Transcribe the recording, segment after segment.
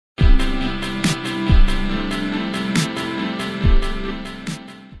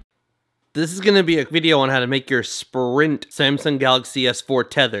This is going to be a video on how to make your Sprint Samsung Galaxy S4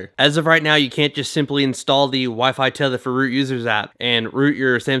 Tether. As of right now, you can't just simply install the Wi-Fi Tether for root users app and root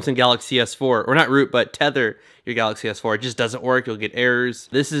your Samsung Galaxy S4, or not root, but tether your Galaxy S4. It just doesn't work. You'll get errors.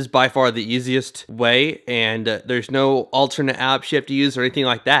 This is by far the easiest way, and there's no alternate apps you have to use or anything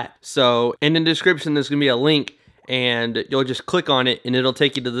like that. So in the description, there's going to be a link, and you'll just click on it, and it'll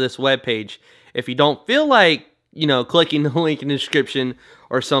take you to this web page. If you don't feel like, clicking the link in the description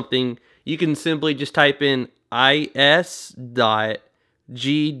or something, you can simply just type in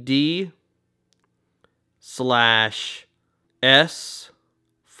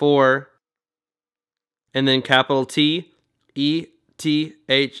is.gd/S4 and then capital Tether.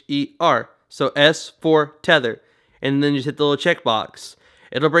 So S4 Tether. And then just hit the little checkbox.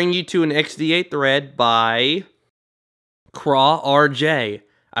 It'll bring you to an XDA thread by CrawRJ.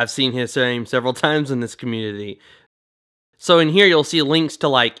 I've seen his name several times in this community. So in here, you'll see links to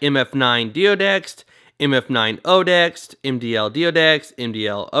like MF9 Deodext, MF9 Odext, MDL Deodext,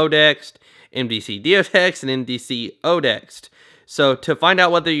 MDL Odext, MDC Deodext, and MDC Odext. So to find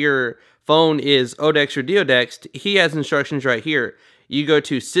out whether your phone is Odext or Deodext, he has instructions right here. You go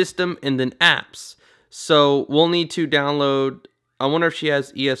to System and then Apps. So we'll need to download, I wonder if she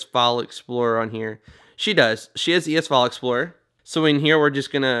has ES File Explorer on here. She does. She has ES File Explorer. So in here, we're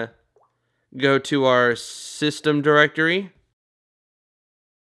just going to go to our system directory,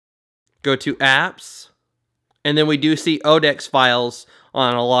 go to apps, and then we do see Odext files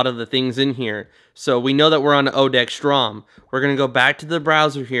on a lot of the things in here. So we know that we're on Odext ROM. We're going to go back to the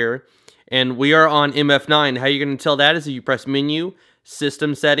browser here, and we are on MF9. How you're going to tell that is you press Menu,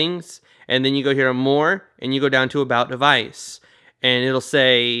 System Settings, and then you go here to More, and you go down to About Device. And it'll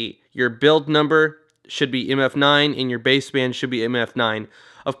say your build number should be MF9, and your baseband should be MF9.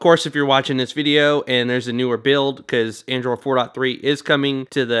 Of course, if you're watching this video and there's a newer build, because Android 4.3 is coming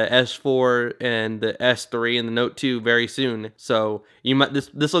to the S4 and the S3 and the Note 2 very soon, so you might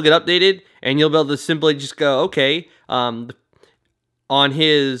this will get updated, and you'll be able to simply just go, okay, on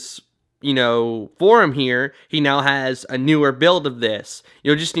his forum here, he now has a newer build of this.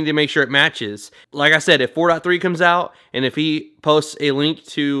 You'll just need to make sure it matches. Like I said, if 4.3 comes out, and if he posts a link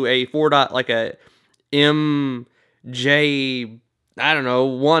to a 4. Like a MJ, I don't know,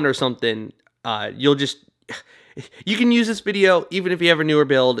 1 or something, you can use this video even if you have a newer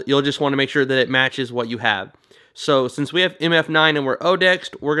build. You'll just want to make sure that it matches what you have. So since we have MF9 and we're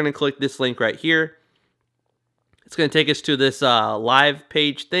Odext, we're going to click this link right here. It's going to take us to this live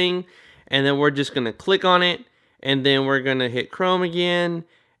page thing, and then we're just going to click on it, and then we're going to hit Chrome again,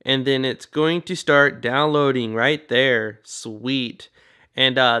 and then it's going to start downloading right there. Sweet.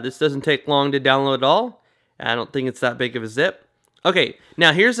 And this doesn't take long to download at all. I don't think it's that big of a zip. Okay,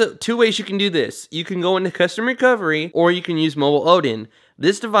 now here's two ways you can do this. You can go into custom recovery, or you can use mobile Odin.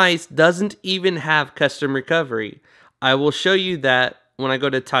 This device doesn't even have custom recovery. I will show you that when I go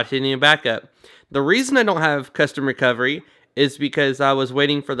to Titanium Backup. The reason I don't have custom recovery is because I was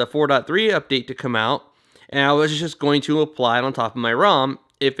waiting for the 4.3 update to come out, and I was just going to apply it on top of my ROM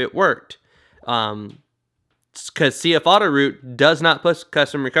if it worked. Because CF Auto Root does not put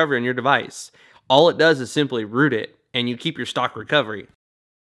custom recovery on your device. All it does is simply root it, and you keep your stock recovery.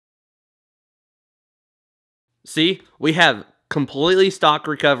 See, we have completely stock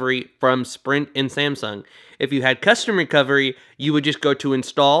recovery from Sprint and Samsung. If you had custom recovery, you would just go to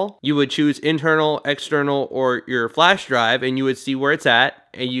install, you would choose internal, external, or your flash drive, and you would see where it's at,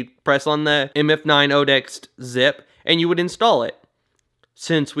 and you'd press on the MF9 Odext zip, and you would install it.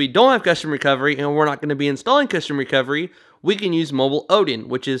 Since we don't have custom recovery and we're not going to be installing custom recovery, we can use mobile Odin,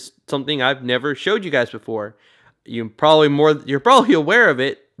 which is something I've never showed you guys before. You're probably aware of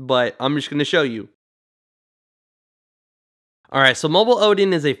it, but I'm just going to show you. Alright, so mobile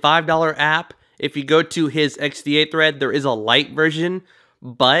Odin is a $5 app. If you go to his XDA thread, there is a light version,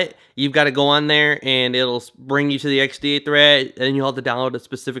 but you've got to go on there and it'll bring you to the XDA thread, and you'll have to download a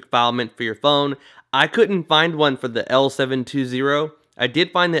specific file meant for your phone. I couldn't find one for the L720. I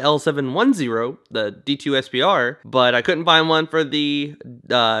did find the L710, the D2 SPR, but I couldn't find one for the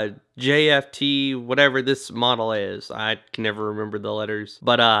JFT, whatever this model is. I can never remember the letters.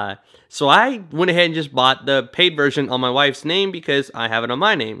 But, so I went ahead and just bought the paid version on my wife's name because I have it on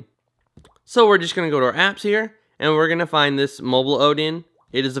my name. So we're just going to go to our apps here, and we're going to find this mobile Odin.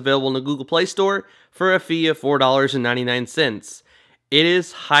 It is available in the Google Play Store for a fee of $4.99. It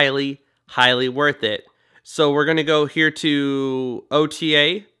is highly, highly worth it. So we're going to go here to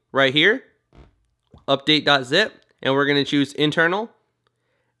OTA right here, update.zip, and we're going to choose internal.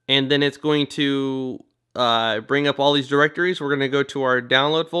 And then it's going to bring up all these directories. We're going to go to our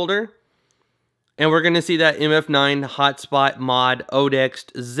download folder, and we're going to see that MF9 hotspot mod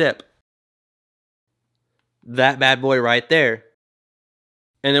Odext zip. that bad boy right there.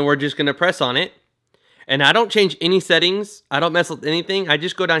 And then we're just going to press on it. And I don't change any settings. I don't mess with anything. I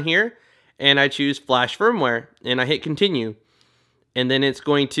just go down here and I choose flash firmware and I hit continue. And then it's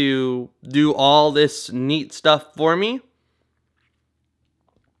going to do all this neat stuff for me.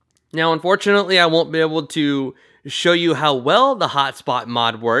 Now, unfortunately, I won't be able to show you how well the hotspot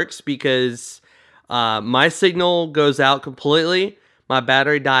mod works because my signal goes out completely. My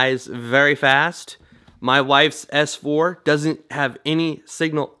battery dies very fast. My wife's S4 doesn't have any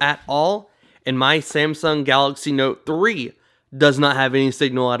signal at all. And my Samsung Galaxy Note 3 does not have any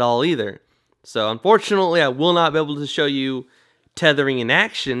signal at all either. So unfortunately, I will not be able to show you tethering in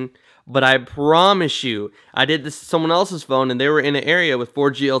action, but I promise you, I did this to someone else's phone and they were in an area with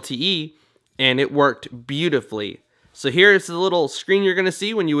 4G LTE and it worked beautifully. So here's the little screen you're going to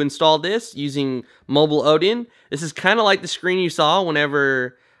see when you install this using mobile Odin. This is kind of like the screen you saw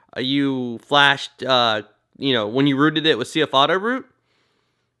whenever you flashed, when you rooted it with CF Auto Root.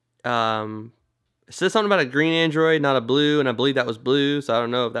 It says something about a green Android, not a blue, and I believe that was blue, so I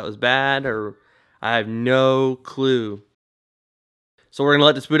don't know if that was bad or I have no clue. So we're going to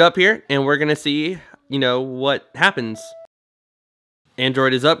let this boot up here, and we're going to see, what happens.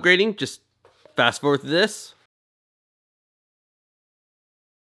 Android is upgrading. Just fast forward to this.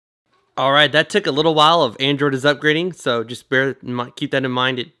 Alright, that took a little while of Android is upgrading, so just keep that in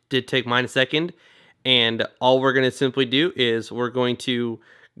mind. It did take mine a second. And all we're going to simply do is we're going to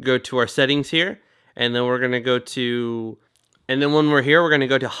go to our settings here, and then we're going to go to, and then when we're here, we're going to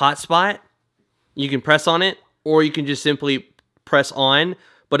go to hotspot. You can press on it, or you can just simply press on.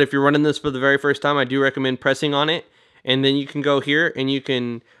 But if you're running this for the very first time, I do recommend pressing on it. And then you can go here and you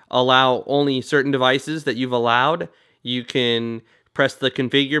can allow only certain devices that you've allowed. You can press the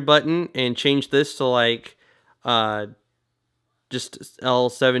configure button and change this to like just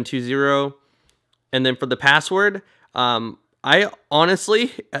L720. And then for the password, I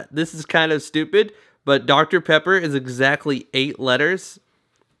honestly, this is kind of stupid, but Dr. Pepper is exactly 8 letters,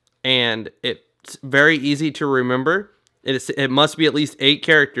 and it's very easy to remember. It must be at least 8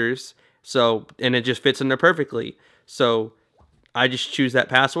 characters, so, and it just fits in there perfectly. So I just choose that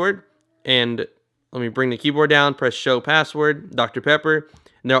password, and let me bring the keyboard down, press show password, Dr. Pepper.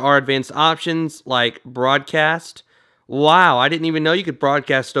 And there are advanced options like broadcast. Wow, I didn't even know you could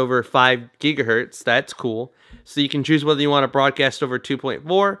broadcast over 5 gigahertz. That's cool. So you can choose whether you want to broadcast over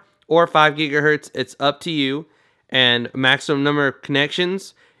 2.4 or 5 gigahertz. It's up to you. And maximum number of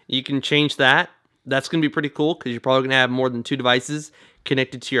connections, you can change that. That's going to be pretty cool because you're probably going to have more than 2 devices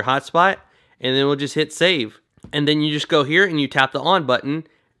connected to your hotspot. And then we'll just hit save. And then you just go here and you tap the on button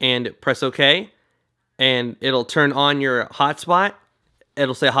and press OK. And it'll turn on your hotspot.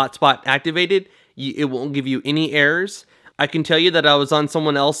 It'll say hotspot activated. It won't give you any errors. I can tell you that I was on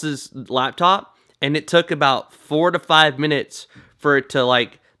someone else's laptop and it took about 4 to 5 minutes for it to,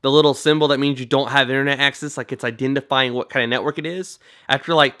 like, the little symbol that means you don't have internet access, like it's identifying what kind of network it is.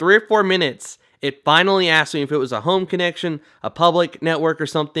 After like 3 or 4 minutes, it finally asked me if it was a home connection, a public network or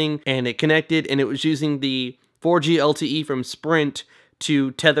something, and it connected, and it was using the 4G LTE from Sprint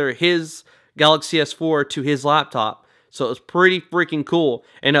to tether his Galaxy S4 to his laptop. So it was pretty freaking cool.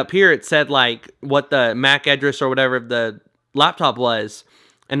 And up here it said like what the MAC address or whatever the laptop was.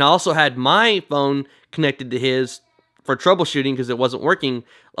 And I also had my phone connected to his for troubleshooting because it wasn't working.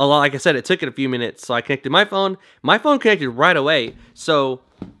 Like I said, it took it a few minutes. So I connected my phone. My phone connected right away. So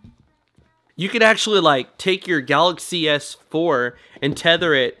you could actually like take your Galaxy S4 and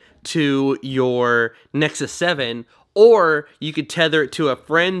tether it to your Nexus 7, or you could tether it to a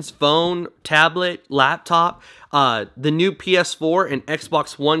friend's phone, tablet, laptop. The new PS4 and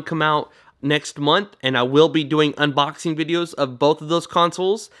Xbox One come out next month, and I will be doing unboxing videos of both of those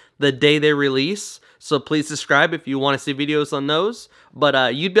consoles the day they release. So please subscribe if you want to see videos on those.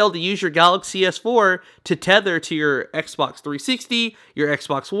 But you'd be able to use your Galaxy S4 to tether to your Xbox 360, your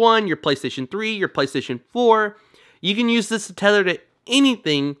Xbox One, your PlayStation 3, your PlayStation 4. You can use this to tether to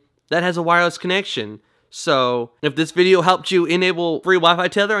anything that has a wireless connection. So if this video helped you enable free Wi-Fi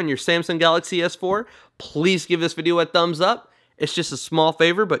tether on your Samsung Galaxy S4, please give this video a thumbs up. It's just a small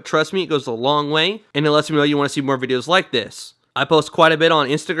favor, but trust me, it goes a long way, and it lets me know you want to see more videos like this. I post quite a bit on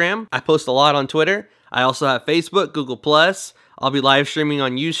Instagram. I post a lot on Twitter. I also have Facebook, Google+. I'll be live streaming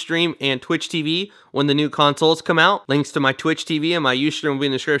on Ustream and Twitch TV when the new consoles come out. Links to my Twitch TV and my Ustream will be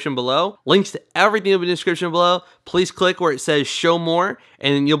in the description below. Links to everything will be in the description below. Please click where it says show more,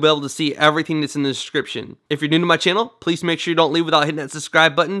 and you'll be able to see everything that's in the description. If you're new to my channel, please make sure you don't leave without hitting that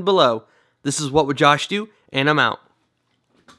subscribe button below. This is What Would Josh Do, and I'm out.